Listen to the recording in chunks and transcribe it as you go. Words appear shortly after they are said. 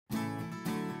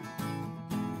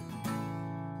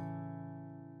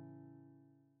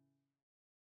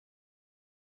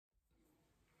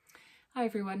Hi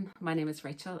everyone, my name is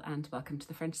Rachel and welcome to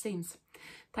the French Scenes.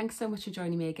 Thanks so much for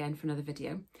joining me again for another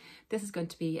video. This is going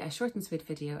to be a short and sweet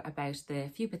video about the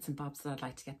few bits and bobs that I'd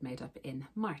like to get made up in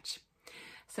March.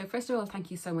 So first of all, thank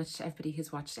you so much to everybody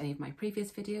who's watched any of my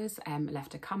previous videos,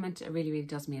 left a comment. It really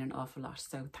does mean an awful lot,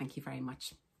 so thank you very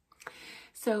much.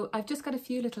 So I've just got a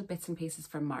few little bits and pieces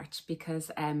from March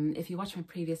because if you watch my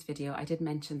previous video, I did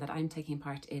mention that I'm taking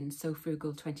part in So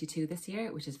Frugal 22 this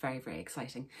year, which is very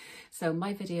exciting. So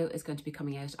my video is going to be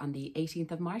coming out on the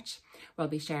 18th of March, where I'll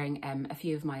be sharing a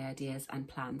few of my ideas and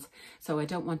plans. So I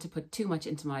don't want to put too much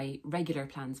into my regular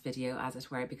plans video, as it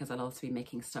were, because I'll also be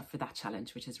making stuff for that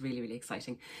challenge, which is really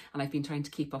exciting. And I've been trying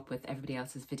to keep up with everybody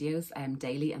else's videos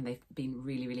daily, and they've been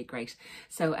really great.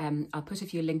 So I'll put a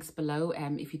few links below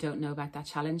if you don't know about that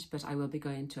challenge, but I will be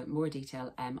going into more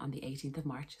detail on the 18th of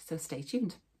March, so stay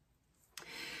tuned.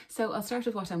 So I'll start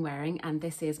with what I'm wearing, and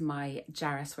this is my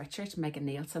Jara sweatshirt, Megan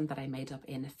Nielsen, that I made up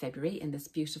in February in this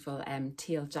beautiful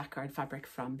teal jacquard fabric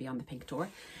from Beyond the Pink Door,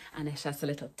 and it has a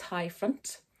little tie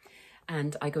front.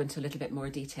 And I go into a little bit more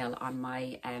detail on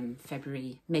my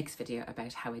February makes video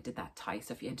about how I did that tie,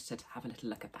 so if you're interested, have a little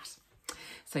look at that.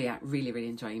 So yeah, really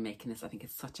enjoying making this. I think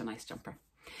it's such a nice jumper.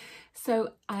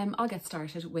 So I'll get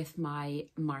started with my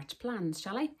March plans,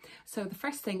 shall I? So the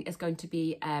first thing is going to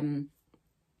be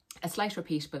a slight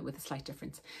repeat, but with a slight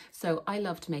difference. So I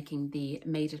loved making the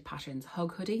Made It Patterns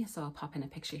hug hoodie, so I'll pop in a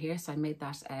picture here. So I made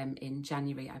that in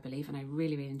January, I believe, and I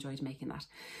really enjoyed making that.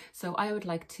 So I would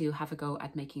like to have a go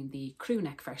at making the crew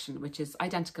neck version, which is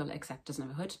identical except doesn't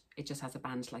have a hood. It just has a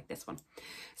band like this one.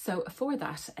 So for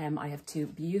that, I have two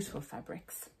beautiful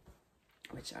fabrics,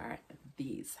 which are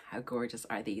these. How gorgeous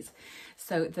are these?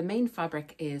 So the main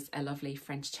fabric is a lovely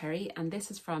French cherry, and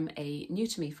this is from a new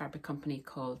to me fabric company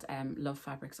called Love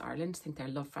Fabrics Ireland. I think they're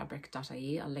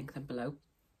lovefabric.ie. I'll link them below.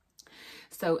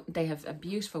 So they have a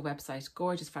beautiful website,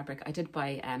 gorgeous fabric. I did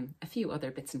buy a few other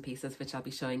bits and pieces, which I'll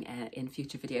be showing in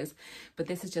future videos, but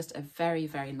this is just a very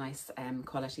nice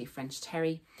quality French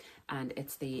terry, and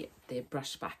it's the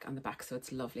brush back on the back, so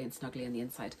it's lovely and snuggly on the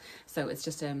inside. So it's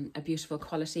just a beautiful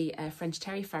quality French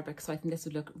terry fabric, so I think this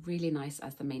would look really nice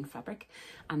as the main fabric.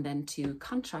 And then to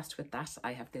contrast with that,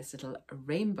 I have this little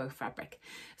rainbow fabric.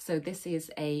 So this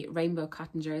is a rainbow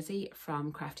cotton jersey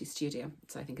from Crafty Studio,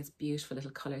 so I think it's beautiful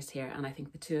little colours here, and I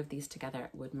think the two of these together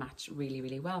would match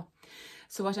really well.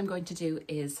 So what I'm going to do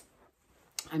is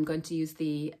I'm going to use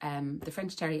the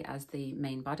French terry as the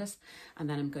main bodice, and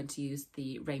then I'm going to use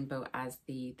the rainbow as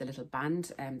the little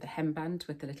band, the hem band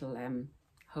with the little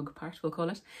hug part, we'll call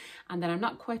it. And then I'm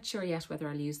not quite sure yet whether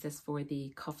I'll use this for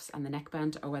the cuffs and the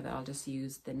neckband, or whether I'll just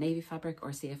use the navy fabric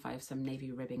or see if I have some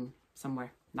navy ribbing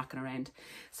somewhere knocking around,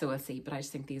 so we'll see. But I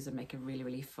just think these would make a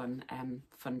really fun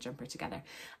jumper together.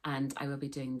 And I will be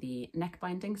doing the neck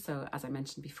binding, so as I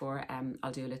mentioned before,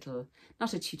 I'll do a little,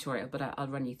 not a tutorial, but I'll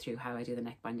run you through how I do the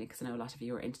neck binding, because I know a lot of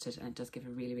you are interested, and it does give a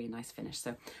really nice finish.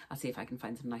 So I'll see if I can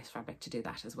find some nice fabric to do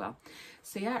that as well.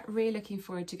 So yeah, really looking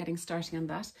forward to getting starting on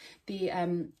that.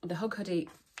 The hug hoodie,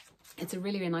 it's a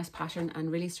really nice pattern and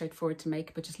really straightforward to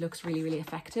make, but just looks really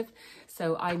effective.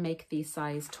 So I make the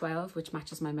size 12, which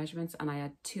matches my measurements, and I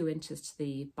add 2 inches to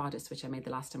the bodice, which I made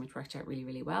the last time, which worked out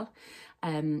really well.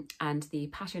 And the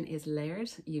pattern is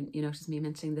layered. You notice me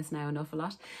mentioning this now an awful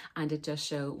lot, and it does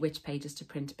show which pages to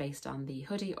print based on the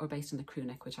hoodie or based on the crew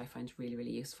neck, which I find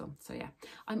really useful. So yeah,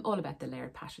 I'm all about the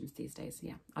layered patterns these days.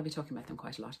 Yeah, I'll be talking about them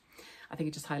quite a lot. I think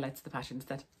it just highlights the patterns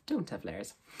that don't have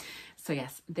layers. So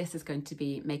yes, this is going to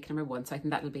be make number 1. So I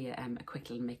think that'll be a quick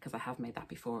little make, because I have made that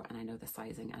before and I know the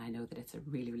sizing, and I know that it's a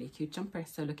really cute jumper.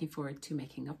 So looking forward to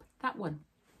making up that one.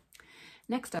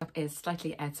 Next up is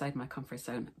slightly outside my comfort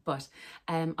zone, but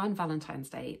on Valentine's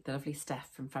Day, the lovely Steph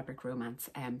from Fabric Romance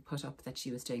put up that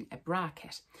she was doing a bra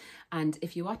kit. And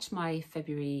if you watch my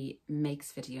February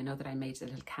makes video, you know that I made a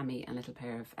little cami and a little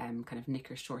pair of kind of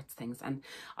knicker shorts things, and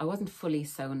I wasn't fully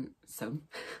sold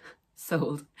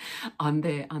on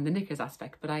the knickers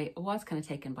aspect, but I was kind of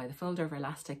taken by the fold over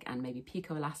elastic and maybe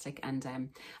picot elastic,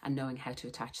 and knowing how to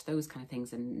attach those kind of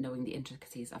things and knowing the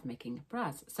intricacies of making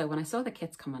bras. So when I saw the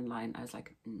kits come online, I was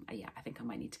like, yeah, I think I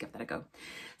might need to give that a go.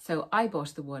 So I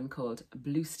bought the one called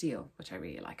Blue Steel, which I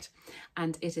really liked,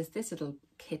 and it is this little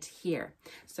kit here.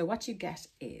 So what you get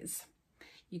is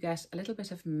you get a little bit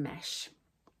of mesh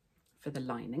for the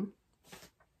lining.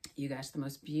 You get the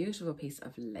most beautiful piece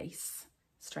of lace,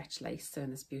 stretch lace, so in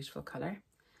this beautiful colour,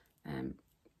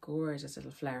 gorgeous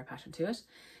little flower pattern to it.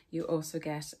 You also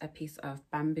get a piece of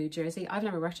bamboo jersey. I've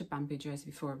never worked with bamboo jersey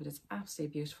before, but it's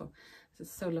absolutely beautiful. This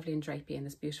is so lovely and drapey in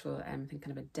this beautiful I think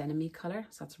kind of a denim-y colour,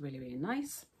 so that's really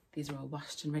nice. These are all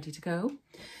washed and ready to go.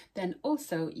 Then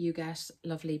also you get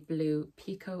lovely blue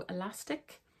picot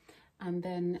elastic, and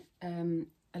then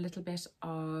a little bit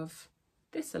of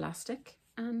this elastic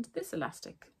and this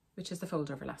elastic, which is the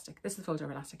fold over elastic. This is the fold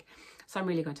over elastic. So I'm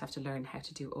really going to have to learn how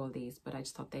to do all these, but I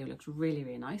just thought they looked really,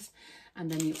 really nice. And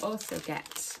then you also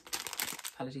get,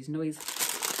 apologies, noise.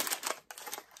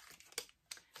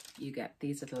 You get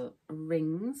these little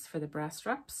rings for the bra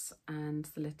straps and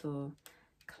the little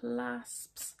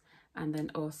clasps, and then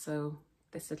also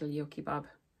this little yoke bob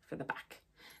for the back.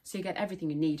 So you get everything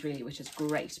you need really, which is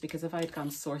great, because if I had gone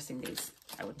sourcing these,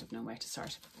 I wouldn't have known where to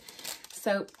start.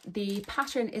 So the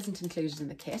pattern isn't included in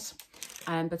the kit,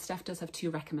 but Steph does have 2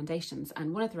 recommendations,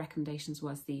 and one of the recommendations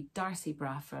was the Darcy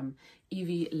bra from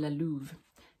Evie Lalouve.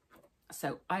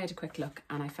 So I had a quick look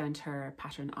and I found her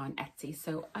pattern on Etsy,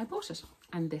 so I bought it,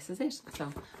 and this is it.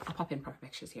 So I'll pop in proper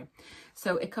pictures here.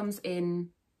 So it comes in,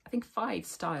 I think, 5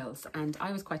 styles, and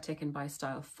I was quite taken by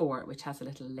style 4, which has a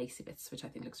little lacy bits, which I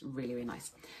think looks really, really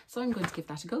nice. So I'm going to give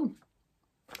that a go.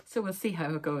 So we'll see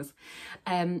how it goes.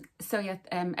 So yeah,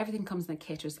 everything comes in a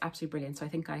kit, which is absolutely brilliant. So I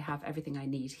think I have everything I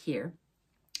need here.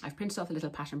 I've printed off the little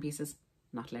pattern pieces,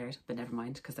 not layered, but never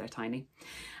mind, because they're tiny.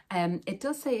 It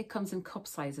does say it comes in cup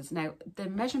sizes. Now the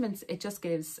measurements, it just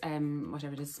gives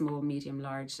whatever it is, small, medium,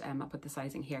 large. I'll put the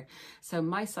sizing here. So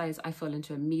my size, I fall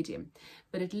into a medium,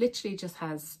 but it literally just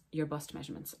has your bust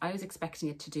measurements. I was expecting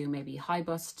it to do maybe high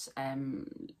bust,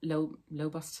 low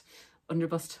bust, under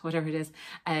bust, whatever it is,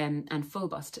 and full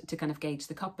bust to kind of gauge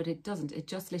the cup, but it doesn't. It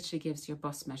just literally gives your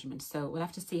bust measurement. So we'll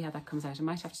have to see how that comes out. I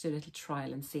might have to do a little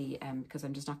trial and see, because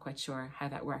I'm just not quite sure how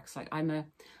that works. Like I'm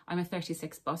a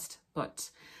 36 bust, but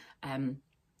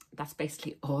that's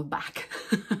basically all back.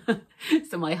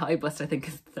 So my high bust I think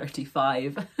is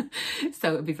 35.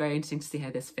 So it'd be very interesting to see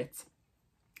how this fits.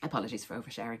 Apologies for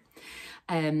oversharing.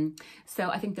 So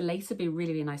I think the lace would be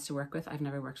really, really nice to work with. I've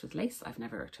never worked with lace. I've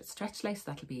never worked with stretch lace.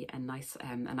 That'll be a nice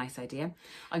idea.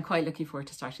 I'm quite looking forward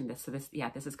to starting this. So this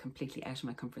is completely out of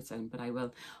my comfort zone, but I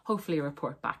will hopefully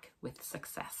report back with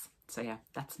success. So yeah,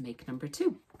 that's make number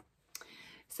 2.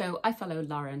 So I follow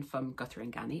Lauren from Guthrie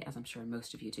and Ganny, as I'm sure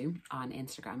most of you do, on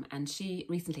Instagram, and she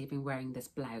recently had been wearing this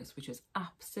blouse, which was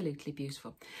absolutely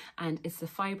beautiful, and it's the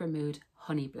Fibre Mood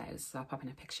honey blouse. So I'll pop in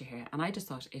a picture here, and I just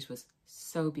thought it was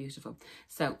so beautiful.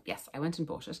 So yes, I went and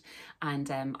bought it, and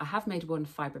I have made one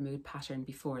Fibre Mood pattern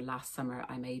before. Last summer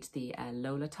I made the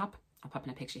Lola top. I'll pop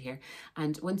in a picture here,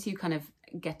 and once you kind of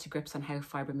get to grips on how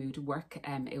Fibre Mood work,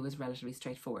 it was relatively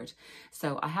straightforward.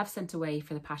 So I have sent away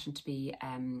for the pattern to be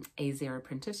A0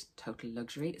 printed, total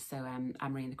luxury. So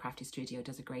Anne-Marie in the Crafty Studio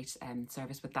does a great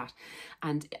service with that,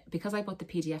 and because I bought the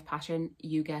PDF pattern,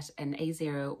 you get an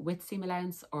A0 with seam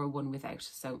allowance or one without.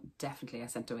 So definitely I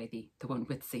sent away the one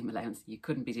with seam allowance. You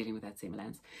couldn't be dealing without seam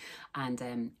allowance, and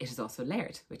it is also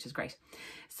layered, which is great.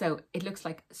 So it looks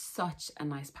like such a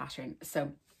nice pattern.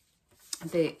 So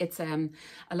it's a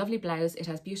lovely blouse. It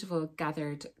has beautiful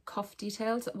gathered cuff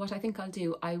details. What I think I'll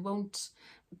do, I won't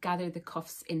gather the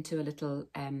cuffs into a little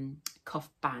cuff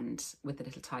band with a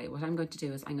little tie. What I'm going to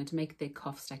do is I'm going to make the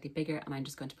cuff slightly bigger, and I'm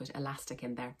just going to put elastic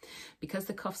in there, because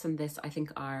the cuffs in this I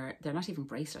think they're not even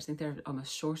bracelet. I think they're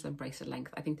almost shorter than bracelet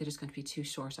length. I think they're just going to be too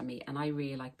short on me, and I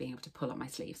really like being able to pull up my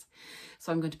sleeves.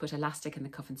 So I'm going to put elastic in the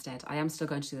cuff instead. I am still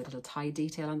going to do a little tie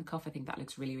detail on the cuff. I think that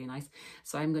looks really, really nice.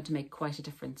 So I'm going to make quite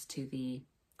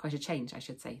a change, I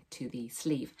should say, to the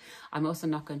sleeve. I'm also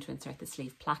not going to insert the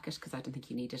sleeve placket because I don't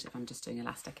think you need it if I'm just doing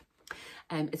elastic.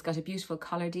 It's got a beautiful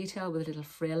collar detail with a little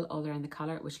frill all around the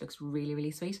collar, which looks really,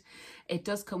 really sweet. It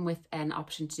does come with an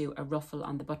option to do a ruffle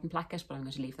on the button placket, but I'm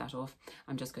going to leave that off.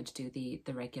 I'm just going to do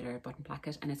the regular button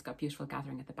placket, and it's got beautiful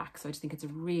gathering at the back. So I just think it's a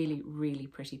really, really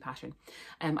pretty pattern.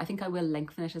 I think I will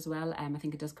lengthen it as well. I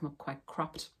think it does come up quite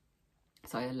cropped,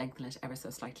 so I'll lengthen it ever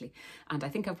so slightly. And I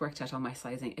think I've worked out all my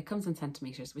sizing. It comes in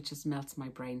centimetres, which just melts my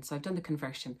brain. So I've done the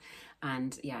conversion,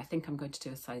 and yeah, I think I'm going to do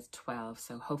a size 12.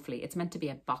 So hopefully, it's meant to be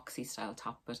a boxy style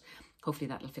top, but hopefully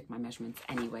that'll fit my measurements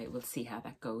anyway. We'll see how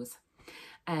that goes.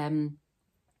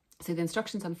 So the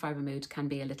instructions on Fibre Mood can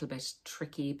be a little bit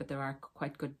tricky, but there are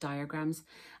quite good diagrams,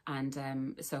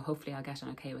 and so hopefully I'll get on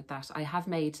okay with that. I have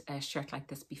made a shirt like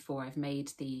this before. I've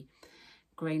made the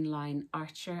Grain Line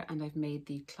Archer, and I've made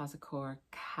the Closet-Core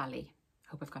Cali.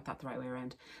 Hope I've got that the right way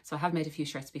around. So I have made a few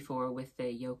shirts before with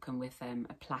the yoke and with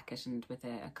a placket and with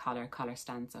a collar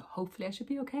stand. So hopefully I should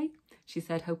be okay. She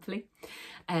said hopefully.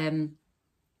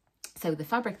 So the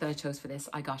fabric that I chose for this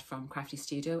I got from Crafty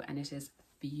Studio, and it is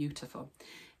beautiful.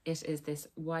 It is this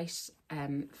white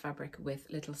fabric with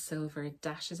little silver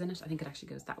dashes in it. I think it actually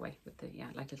goes that way with the, yeah,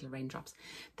 like little raindrops.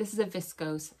 This is a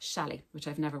viscose challis, which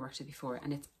I've never worked with before,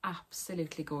 and it's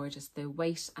absolutely gorgeous. The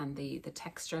weight and the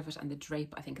texture of it and the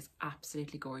drape I think is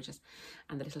absolutely gorgeous,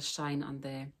 and the little shine on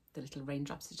the the little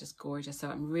raindrops is just gorgeous. So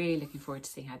I'm really looking forward to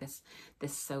seeing how this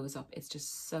sews up. It's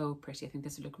just so pretty. I think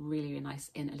this would look really, really nice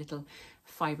in a little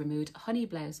fibre mood honey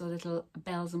blouse with little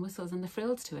bells and whistles and the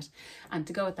frills to it. And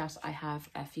to go with that, I have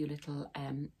a few little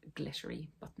glittery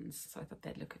buttons. So I thought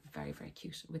they'd look very, very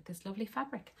cute with this lovely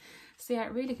fabric. So yeah,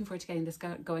 really looking forward to getting this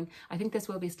going. I think this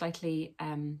will be a slightly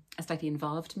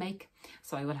involved make,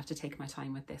 so I will have to take my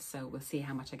time with this. So we'll see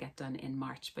how much I get done in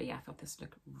March. But yeah, I thought this would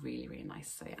look really, really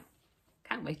nice. So yeah,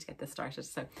 can't wait to get this started.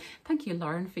 So thank you,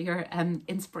 Lauren, for your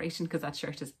inspiration, because that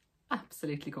shirt is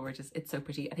absolutely gorgeous. It's so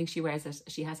pretty. I think she wears it,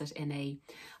 she has it in a,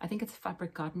 I think it's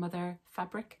Fabric Godmother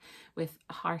fabric with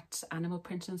heart animal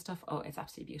print and stuff. Oh, it's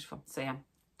absolutely beautiful. So yeah,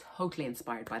 totally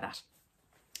inspired by that.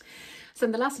 So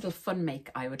the last little fun make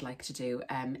I would like to do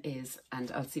is,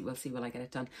 and we'll see will I get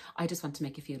it done. I just want to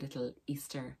make a few little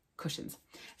Easter cushions.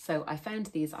 So I found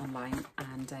these online,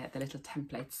 and the little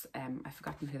templates, I've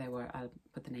forgotten who they were, I'll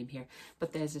put the name here,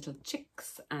 but there's little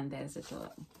chicks and there's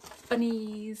little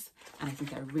bunnies, and I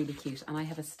think they're really cute. And I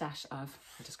have a stash of,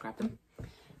 I'll just grab them,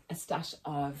 a stash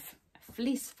of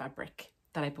fleece fabric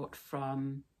that I bought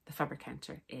from the Fabric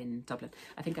Counter in Dublin.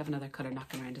 I think I have another colour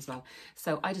knocking around as well.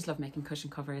 So I just love making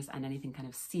cushion covers and anything kind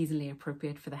of seasonally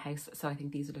appropriate for the house. So I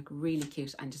think these would look really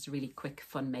cute and just a really quick,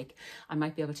 fun make. I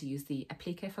might be able to use the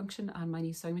applique function on my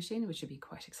new sewing machine, which would be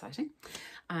quite exciting.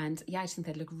 And yeah, I just think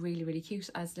they'd look really, really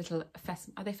cute as little,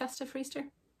 are they festive for Easter?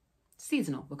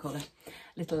 Seasonal, we'll call it,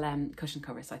 little cushion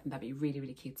covers. So I think that'd be really,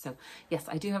 really cute. So yes,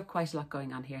 I do have quite a lot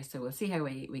going on here, so we'll see how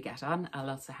we get on. I'll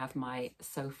also have my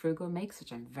Sew Frugal makes,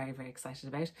 which I'm very, very excited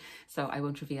about. So I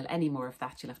won't reveal any more of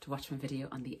that. You'll have to watch my video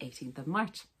on the 18th of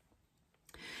March.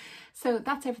 So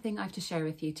that's everything I have to share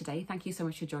with you today. Thank you so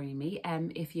much for joining me.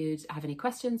 If you'd have any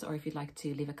questions or if you'd like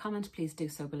to leave a comment, please do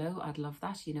so below. I'd love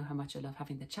that. You know how much I love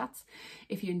having the chats.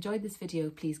 If you enjoyed this video,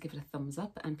 please give it a thumbs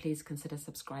up and please consider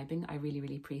subscribing. I really,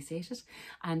 really appreciate it.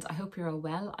 And I hope you're all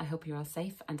well. I hope you're all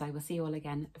safe, and I will see you all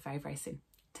again very, very soon.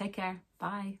 Take care.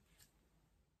 Bye.